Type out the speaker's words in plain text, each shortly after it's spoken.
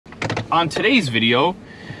on today's video,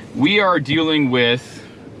 we are dealing with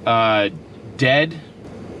a dead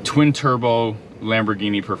twin turbo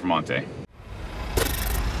Lamborghini Performante.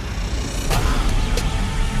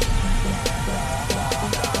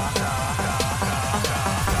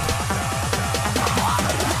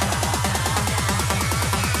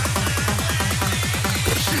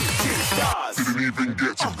 Didn't even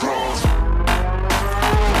get to cross.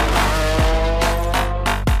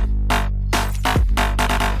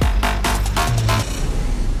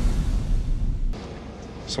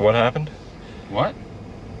 So what happened? What?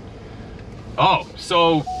 Oh,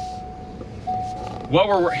 so what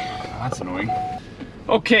we're that's annoying.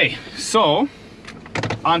 Okay, so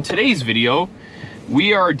on today's video,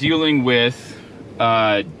 we are dealing with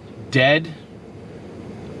a dead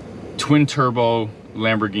twin turbo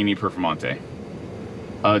Lamborghini Performante.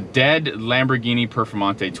 A dead Lamborghini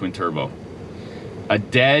Performante twin turbo. A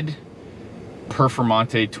dead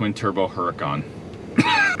Performante twin turbo Huracan.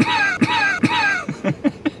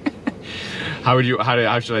 How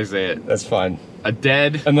should I say it? That's fine. A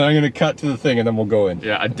dead, and then I'm gonna cut to the thing and then we'll go in.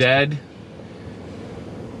 Yeah, a dead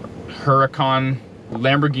Huracan,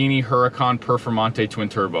 Lamborghini Huracan Performante twin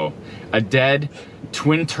turbo. A dead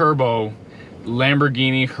twin turbo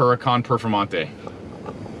Lamborghini Huracan Performante.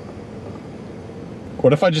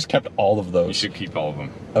 What if I just kept all of those? You should keep all of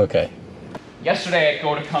them. Okay. Yesterday I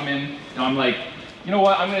go to come in and I'm like, you know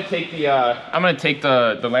what? I'm gonna take the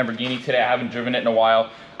Lamborghini today. I haven't driven it in a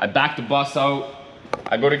while. I back the bus out.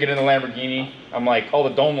 I go to get in the Lamborghini. I'm like, all the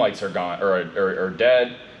dome lights are gone or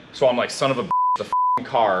dead. So I'm like, son of a bitch, the f***ing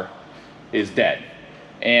car is dead.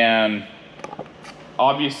 And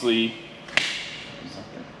obviously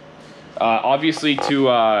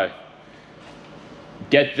to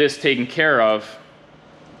get this taken care of,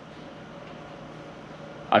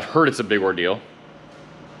 I've heard it's a big ordeal.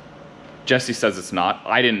 Jesse says it's not.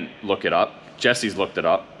 I didn't look it up. Jesse's looked it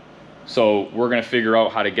up. So we're gonna figure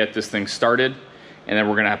out how to get this thing started, and then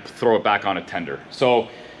we're gonna have to throw it back on a tender. So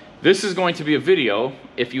this is going to be a video.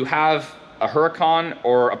 If you have a Huracan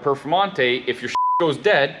or a Performante, if your shit goes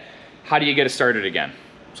dead, how do you get it started again?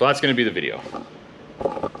 So that's gonna be the video.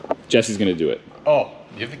 Jesse's gonna do it. Oh,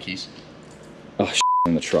 you have the keys. Oh, shit,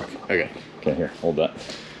 in the truck. Okay. Okay, here, hold that.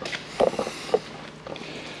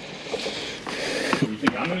 You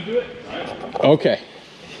think I'm gonna do it? All right. Okay.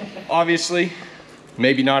 Obviously,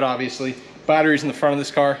 maybe not obviously, batteries in the front of this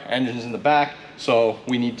car, engines in the back, so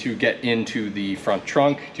we need to get into the front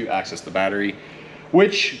trunk to access the battery,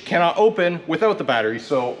 which cannot open without the battery.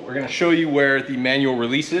 So we're going to show you where the manual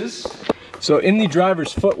release is. So in the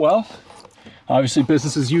driver's footwell, obviously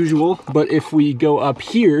business as usual, but if we go up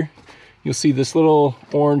here, you'll see this little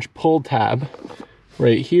orange pull tab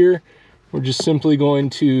right here. We're just simply going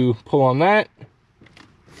to pull on that,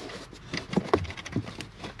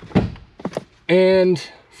 and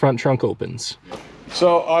front trunk opens.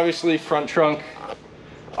 So obviously front trunk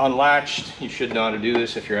unlatched. You should know how to do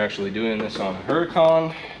this if you're actually doing this on a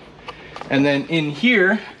Huracan. And then in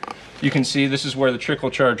here, you can see this is where the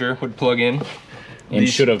trickle-charger would plug in. And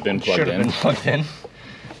should have been plugged in.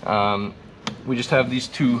 We just have these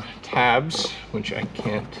two tabs, which I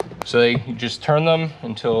can't. So you just turn them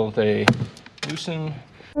until they loosen.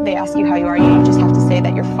 They ask you how you are, you just have to say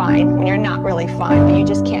that you're fine when you're not really fine, but you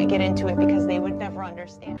just can't get into it because they would never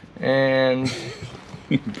understand. And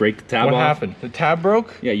break the tab off. What happened? The tab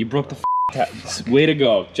broke? Yeah, you broke the tab. Way to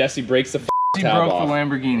go. Jesse breaks the tab off. He broke the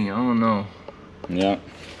Lamborghini. Oh no. Yeah.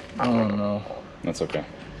 Oh no. That's okay.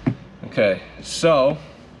 Okay, so.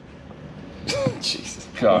 Jesus.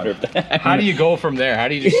 God. How do you go from there? How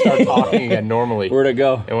do you just start talking again normally? Where'd it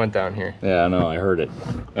go? It went down here. Yeah, I know. I heard it.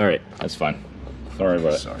 All right. That's fine. Sorry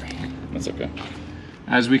about it. Sorry. That's okay.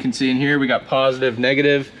 As we can see in here, we got positive,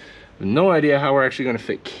 negative. No idea how we're actually going to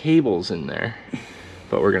fit cables in there,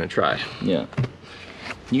 but we're going to try. Yeah.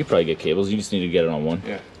 You could probably get cables. You just need to get it on one.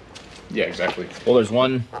 Yeah. Yeah, exactly. Well, there's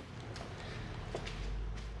one.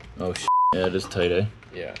 Oh, shit. Yeah, it is tight, eh?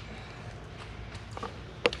 Yeah.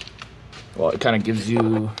 Well, it kind of gives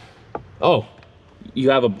you. Oh,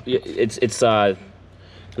 you have a. It's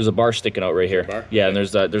there's a bar sticking out right here. Bar? Yeah, and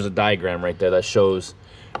there's a diagram right there that shows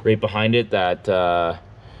right behind it that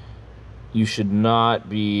you should not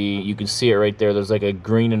be. You can see it right there. There's like a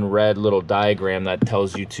green and red little diagram that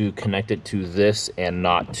tells you to connect it to this and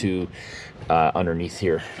not to underneath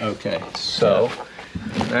here. Okay, so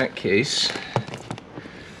in that case,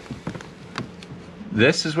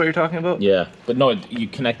 this is what you're talking about? Yeah, but no, you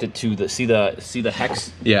connect it to the see the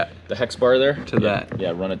hex. Yeah, the hex bar there. To that.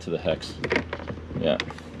 Yeah, run it to the hex. Yeah.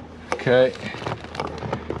 Okay.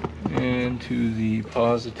 And to the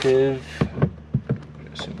positive.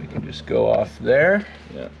 I assume we can just go off there.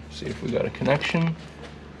 Yeah. See if we got a connection.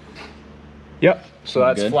 Yep. So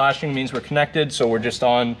that's good. flashing, means we're connected. So we're just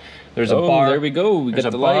on. There's a Oh, bar. there we go. We There's got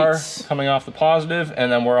a the bar lights coming off the positive,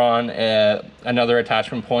 and then we're on another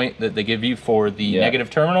attachment point that they give you for the negative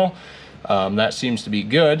terminal. That seems to be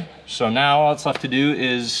good. So now all that's left to do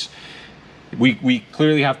is we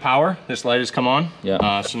clearly have power. This light has come on.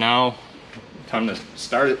 Yeah. So now time to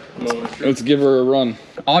start it. Let's give her a run.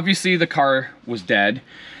 Obviously the car was dead.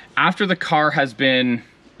 After the car has been,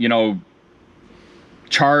 you know,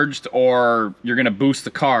 charged, or you're gonna boost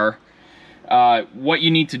the car, what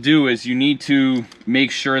you need to do is you need to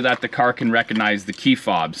make sure that the car can recognize the key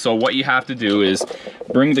fob. So what you have to do is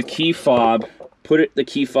bring the key fob, put the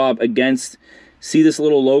key fob against, see this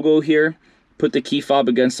little logo here? Put the key fob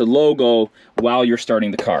against the logo while you're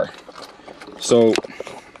starting the car. So,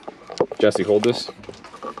 Jesse, hold this.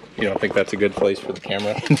 You don't think that's a good place for the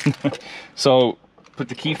camera? So, put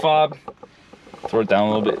the key fob, throw it down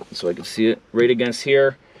a little bit so I can see it, right against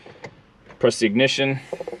here. Press the ignition.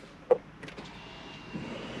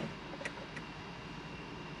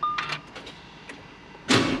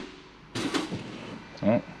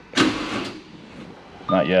 Oh.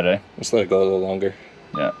 Not yet, eh? Let's let it go a little longer.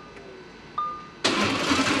 Yeah.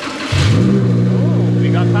 Oh,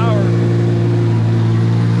 we got power.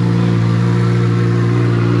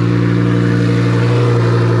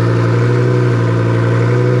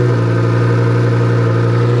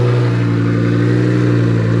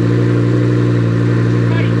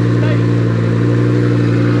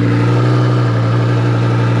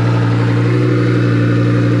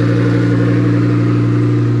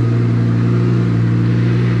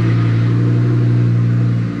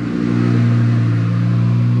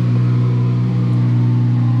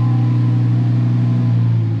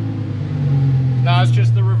 Now it's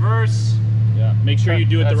just the reverse. Yeah, make sure you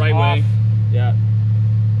do it the That's right off. way. Yeah.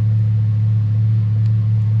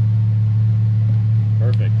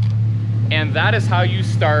 Perfect. And that is how you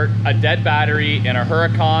start a dead battery in a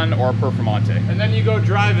Huracan or a Performante. And then you go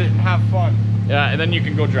drive it and have fun. Yeah, and then you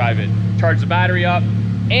can go drive it. Charge the battery up,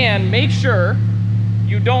 and make sure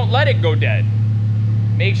you don't let it go dead.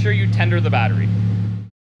 Make sure you tender the battery.